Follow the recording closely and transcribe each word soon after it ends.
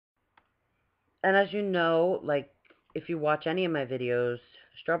And as you know, like, if you watch any of my videos,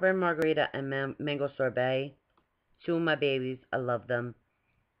 strawberry margarita and mango sorbet, two of my babies, I love them.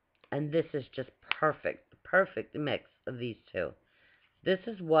 And this is just perfect, the perfect mix of these two. This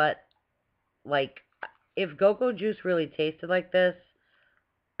is what, like, if Go-Go juice really tasted like this,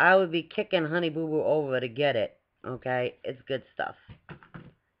 I would be kicking Honey Boo Boo over to get it. Okay? It's good stuff.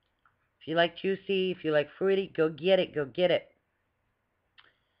 If you like juicy, if you like fruity, go get it, go get it.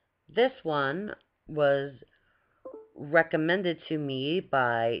 This one was recommended to me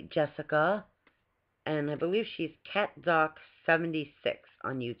by Jessica, and I believe she's CatDoc76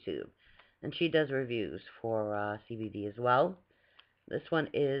 on YouTube. And she does reviews for CBD as well. This one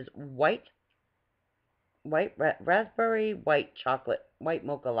is raspberry white chocolate, white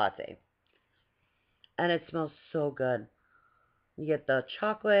mocha latte. And it smells so good. You get the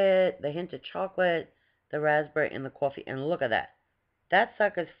chocolate, the hint of chocolate, the raspberry, and the coffee. And look at that. That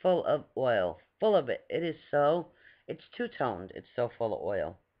sucker's full of oil. Full of it. It is so, it's two-toned. It's so full of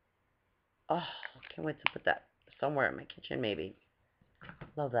oil. Oh, can't wait to put that somewhere in my kitchen, maybe.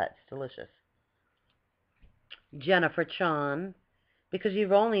 Love that. It's delicious. Jennifer Chan, because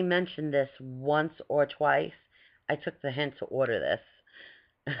you've only mentioned this once or twice, I took the hint to order this.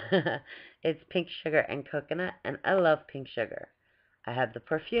 It's pink sugar and coconut, and I love pink sugar. I have the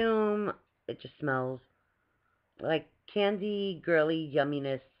perfume. It just smells like candy, girly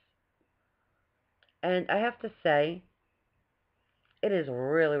yumminess. And I have to say, it is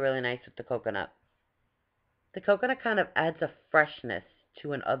really, really nice with the coconut. The coconut kind of adds a freshness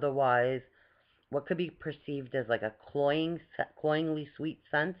to an otherwise what could be perceived as like a cloyingly sweet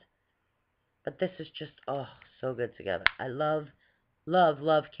scent. But this is just, oh, so good together. I love, love,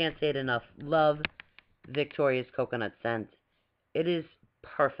 love, can't say it enough. Love Victoria's coconut scent. It is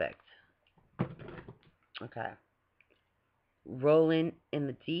perfect. Okay. Rolling in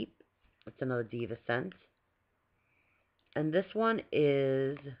the Deep. It's another Diva scent. And this one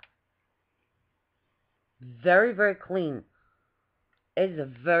is very, very clean. It is a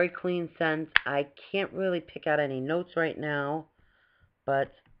very clean scent. I can't really pick out any notes right now,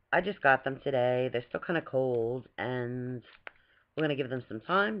 but I just got them today. They're still kind of cold, and we're going to give them some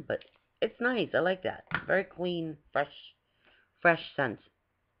time, but it's nice. I like that. Very clean, fresh scent.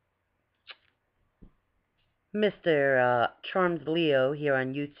 Mr. Charmed Leo here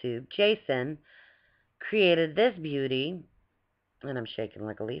on YouTube, Jason, created this beauty, and I'm shaking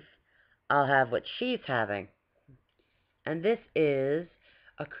like a leaf. I'll have what she's having. And this is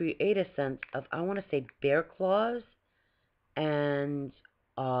a creative scent of, I want to say, bear claws and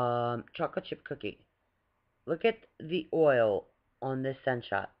chocolate chip cookie. Look at the oil on this scent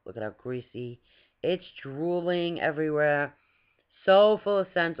shot. Look at how greasy. It's drooling everywhere. So full of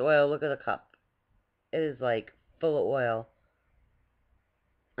scent oil. Look at the cup. It is like full of oil.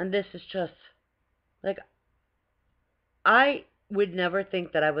 And this is just like, I would never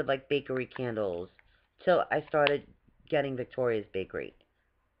think that I would like bakery candles till I started getting Victoria's Bakery.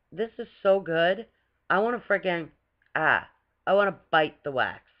 This is so good. I want to freaking, I want to bite the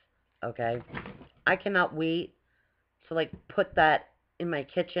wax. Okay? I cannot wait to like put that in my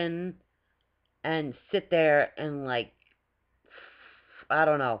kitchen and sit there and like, I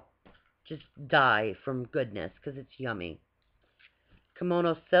don't know, just die from goodness because it's yummy.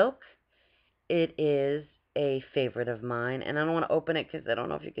 Kimono Silk. It is a favorite of mine, and I don't want to open it because I don't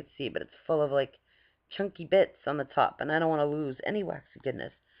know if you can see, but it's full of like chunky bits on the top, and I don't want to lose any waxy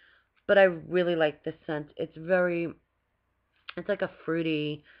goodness. But I really like this scent. It's like a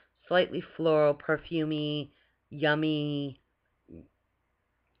fruity, slightly floral, perfumey, yummy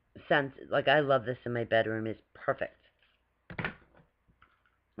scent. Like, I love this in my bedroom. It's perfect.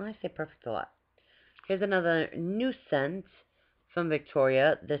 Well, I say perfect a lot. Here's another new scent from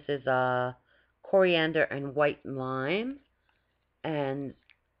Victoria. This is coriander and white lime. And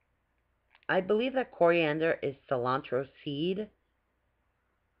I believe that coriander is cilantro seed,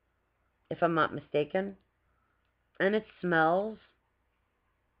 if I'm not mistaken. And it smells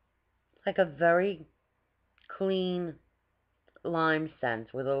like a very clean lime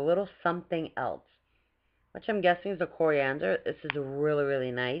scent with a little something else, which I'm guessing is a coriander. This is really,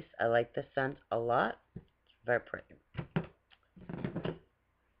 really nice. I like this scent a lot. It's very pretty.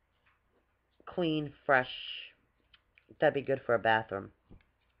 Clean, fresh. That'd be good for a bathroom.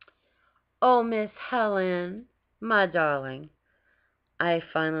 Oh, Miss Helen, my darling, I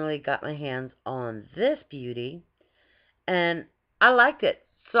finally got my hands on this beauty, and I liked it.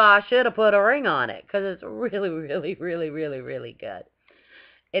 So I should have put a ring on it, because it's really, really, really, really, really good.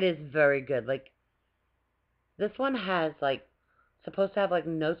 It is very good. Like, this one has, like, supposed to have, like,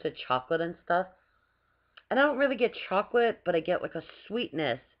 notes of chocolate and stuff. And I don't really get chocolate, but I get, like, a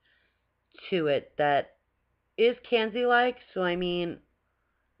sweetness to it that is Kanzi-like, so I mean,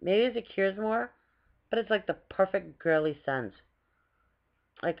 maybe it cures more, but it's like the perfect girly scent.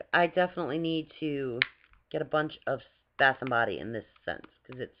 Like, I definitely need to get a bunch of Bath and Body in this scent,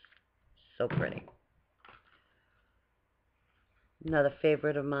 because it's so pretty. Another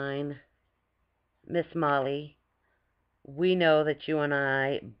favorite of mine, Miss Molly. We know that you and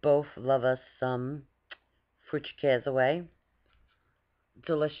I both love us some Fruit Your Cares Away.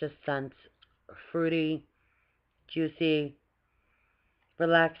 Delicious scent, fruity, juicy,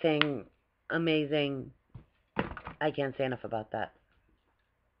 relaxing, amazing. I can't say enough about that.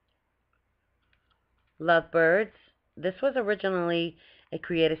 Lovebirds. This was originally a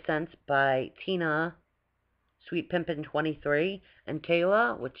creative scent by Tina, Sweet Pimpin' 23, and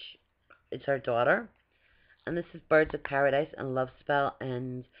Kayla, which is her daughter. And this is Birds of Paradise and Love Spell,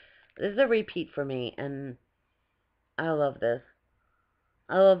 and this is a repeat for me, and I love this.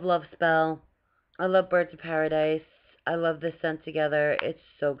 I love Love Spell. I love Birds of Paradise. I love this scent together. It's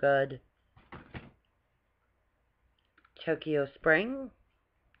so good. Tokyo Spring.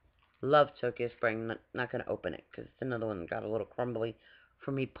 Love Tokyo Spring. Not going to open it because it's another one that got a little crumbly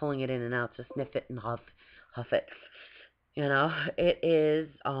for me pulling it in and out to sniff it and huff it. You know, it is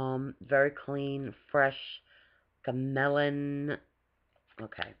very clean, fresh, like a melon.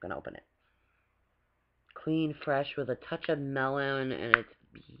 Okay, I'm going to open it. Clean, fresh, with a touch of melon, and it's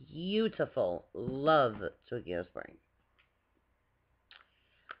beautiful. Love Tokyo Spring.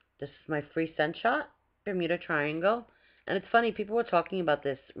 This is my free scent shot, Bermuda Triangle. And it's funny, people were talking about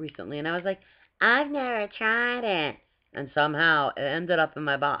this recently, and I was like, I've never tried it. And somehow it ended up in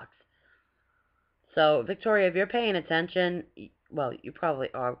my box. So, Victoria, if you're paying attention, well, you probably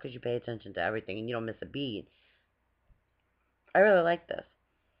are because you pay attention to everything and you don't miss a beat. I really like this.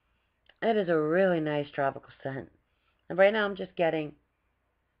 It is a really nice tropical scent. And right now I'm just getting,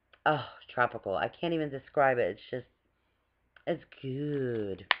 oh, tropical. I can't even describe it. It's just, it's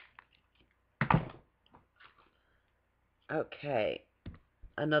good. Okay.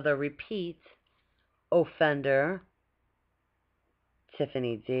 Another repeat. Offender.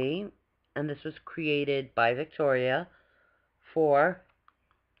 Tiffany D. And this was created by Victoria for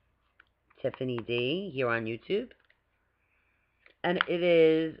Tiffany D here on YouTube. And it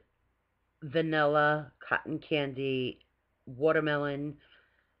is vanilla, cotton candy, watermelon,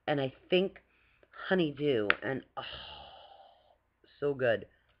 and I think honeydew. And oh, so good.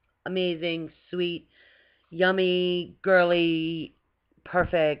 Amazing, sweet, yummy, girly,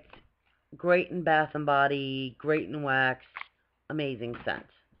 perfect, great in Bath and Body, great in wax, amazing scent.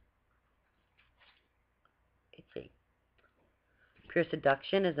 Let's see. Pure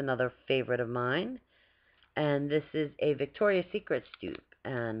Seduction is another favorite of mine. And this is a Victoria's Secret dupe.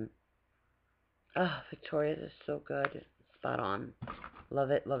 And, oh, Victoria's is so good. Spot on.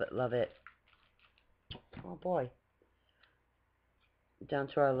 Love it, love it, love it. Oh, boy. Down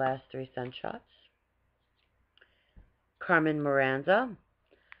to our last 3 scent shots. Carmen Miranda.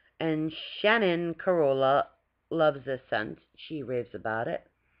 And Shannon Carolla loves this scent. She raves about it.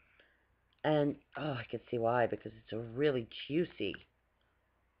 And, oh, I can see why, because it's a really juicy.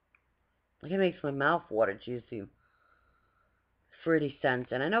 Like, it makes my mouth water juicy. Fruity scent.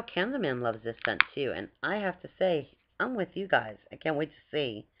 And I know Candyman loves this scent, too. And I have to say, I'm with you guys. I can't wait to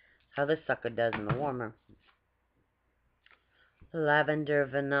see how this sucker does in the warmer. Lavender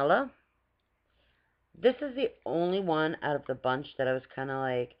Vanilla. This is the only one out of the bunch that I was kind of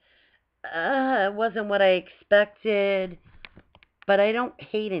like, it wasn't what I expected. But I don't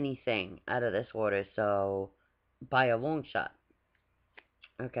hate anything out of this order, so by a long shot.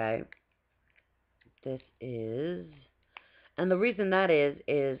 Okay. This is, and the reason that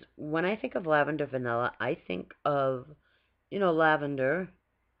is when I think of lavender vanilla, I think of, you know, lavender,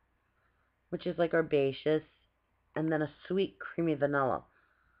 which is like herbaceous, and then a sweet, creamy vanilla.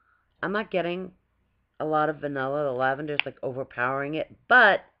 I'm not getting a lot of vanilla. The lavender is like overpowering it,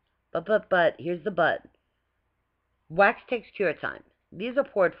 but, here's the but. Wax takes cure time. These are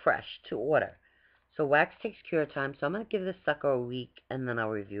poured fresh to order. So wax takes cure time, so I'm going to give this sucker a week, and then I'll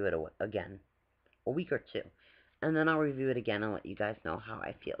review it again. A week or 2. And then I'll review it again and let you guys know how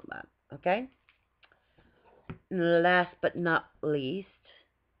I feel about it. Okay? Last but not least,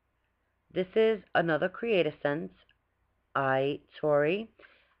 this is another Creative Sense, Tori.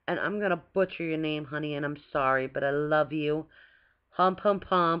 And I'm going to butcher your name, honey, and I'm sorry, but I love you. Hump, hump,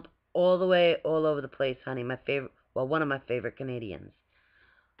 hump, all the way, all over the place, honey. My favorite, well, one of my favorite Canadians.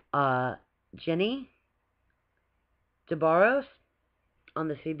 Jenny DeBarros on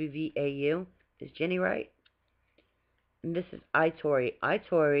the Cbv AU. Is Jenny right? And this is Tori.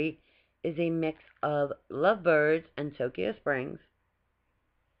 Tori is a mix of Lovebirds and Tokyo Springs.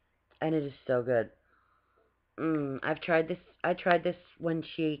 and it is so good. I've tried this. I tried this when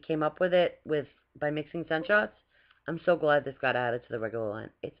she came up with it by mixing scent shots. I'm so glad this got added to the regular line.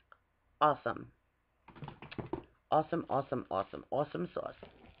 It's awesome. Awesome, awesome, awesome, awesome sauce.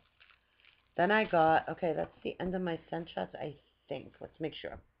 Then I got, okay, that's the end of my scent shots, I think. Let's make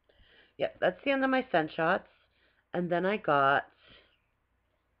sure. Yep, that's the end of my scent shots. And then I got,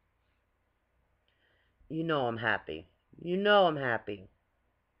 you know I'm happy. You know I'm happy.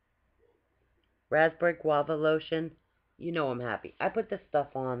 Raspberry guava lotion. You know I'm happy. I put this stuff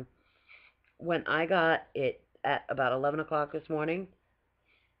on when I got it at about 11 o'clock this morning.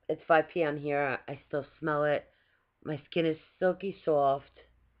 It's 5 p.m. here. I still smell it. My skin is silky soft.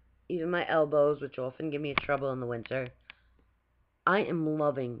 Even my elbows, which often give me trouble in the winter. I am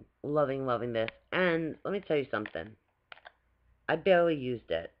loving, loving, loving this. And let me tell you something. I barely used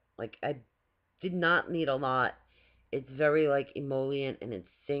it. Like, I did not need a lot. It's very, like, emollient, and it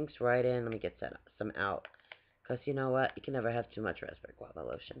sinks right in. Let me get some out. Because you know what? You can never have too much raspberry guava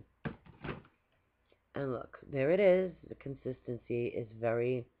lotion. And look, there it is. The consistency is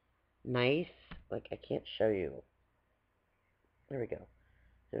very nice. Like, I can't show you. There we go.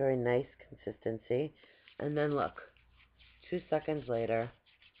 It's a very nice consistency. And then look, 2 seconds later,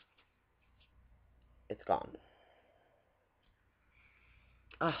 it's gone.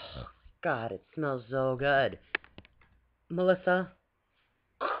 Oh, God, it smells so good. Melissa,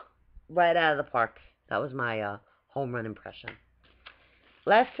 right out of the park. That was my home run impression.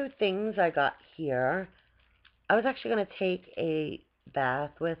 Last two things I got here. I was actually going to take a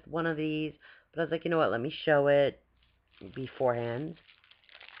bath with one of these, but I was like, you know what, let me show it beforehand.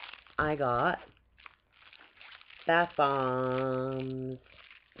 I got bath bombs,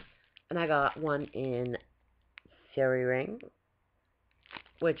 and I got one in Fairy Ring,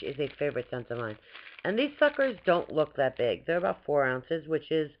 which is a favorite scent of mine. And these suckers don't look that big. They're about 4 ounces,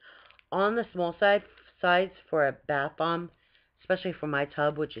 which is on the small size for a bath bomb, especially for my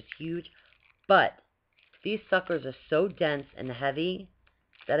tub, which is huge. But these suckers are so dense and heavy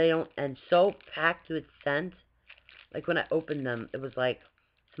that and so packed with scent. Like when I opened them, it was like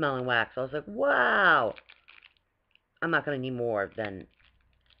smelling wax. I was like, wow. I'm not going to need more than,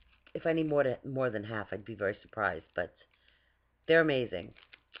 if I need more than half, I'd be very surprised. But they're amazing.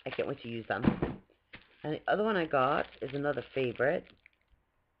 I can't wait to use them. And the other one I got is another favorite.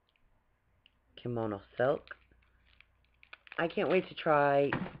 Kimono Silk. I can't wait to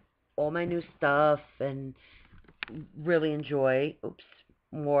try all my new stuff and really enjoy,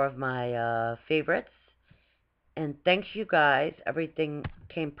 more of my favorites. And thanks you guys. Everything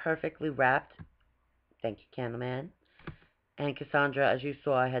came perfectly wrapped. Thank you, Candleman. And Cassandra, as you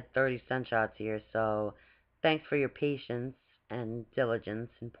saw, I had 30 scent shots here, so thanks for your patience and diligence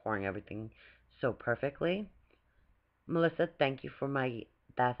in pouring everything so perfectly. Melissa, thank you for my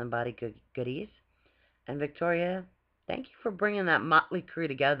Bath and Body goodies. And Victoria, thank you for bringing that motley crew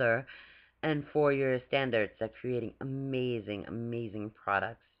together and for your standards at creating amazing, amazing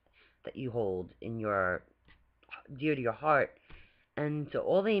products that you hold in your dear to your heart, and to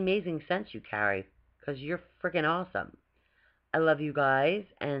all the amazing scents you carry, because you're freaking awesome. I love you guys,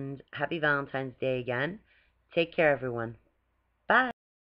 and happy Valentine's Day again. Take care, everyone.